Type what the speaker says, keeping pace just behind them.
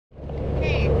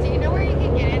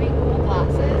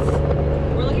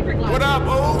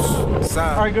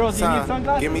Alright, girls, you need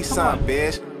sunglasses? Give me some,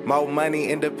 bitch. More money,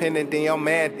 independent than your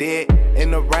man did.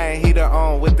 In the rain, heater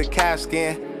on with the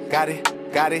calfskin. Got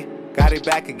it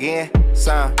back again.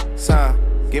 Son,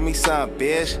 give me some,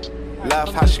 bitch.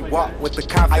 Love how she walk with the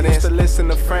confidence. I used to listen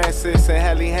to Francis and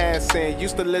Helly Hansen.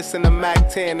 Used to listen to Mac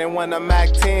 10 and when I'm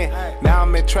Mac 10. Now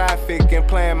I'm in traffic and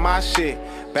playing my shit.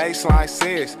 Baseline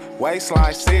serious,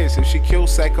 waistline serious. If she cute,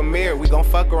 say come here. We gon'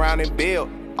 fuck around and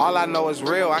build. All I know is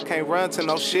real, I can't run to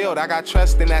no shield. I got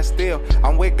trust in that still.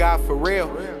 I'm with God for real.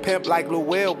 Pimp like Lil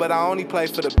Will, but I only play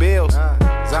for the bills.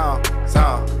 Zone,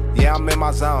 yeah, I'm in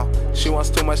my zone. She wants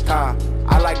too much time.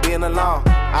 I like being alone.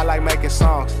 I like making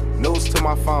songs. News to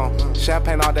my phone.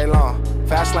 Champagne all day long.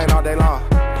 Fast lane all day long.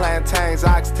 Plantains,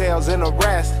 oxtails, and the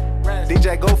rest.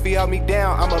 DJ Goofy held me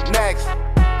down, I'm up next.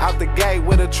 Out the gate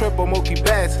with a triple Mookie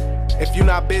Betts. If you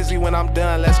not busy when I'm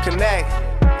done, let's connect.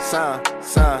 Son,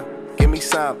 give me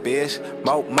some, bitch.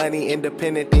 More money,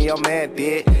 independent than your man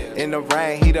did. In the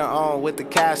rain, heater on with the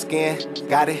calfskin.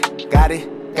 Got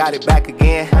it back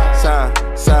again.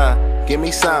 Son, give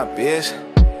me some, bitch.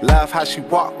 Love how she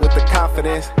walk with the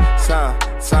confidence. Son,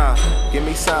 give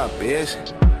me some, bitch.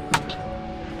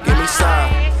 Give me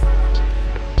some.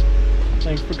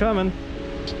 Thanks for coming.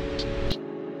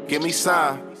 Give me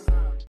some.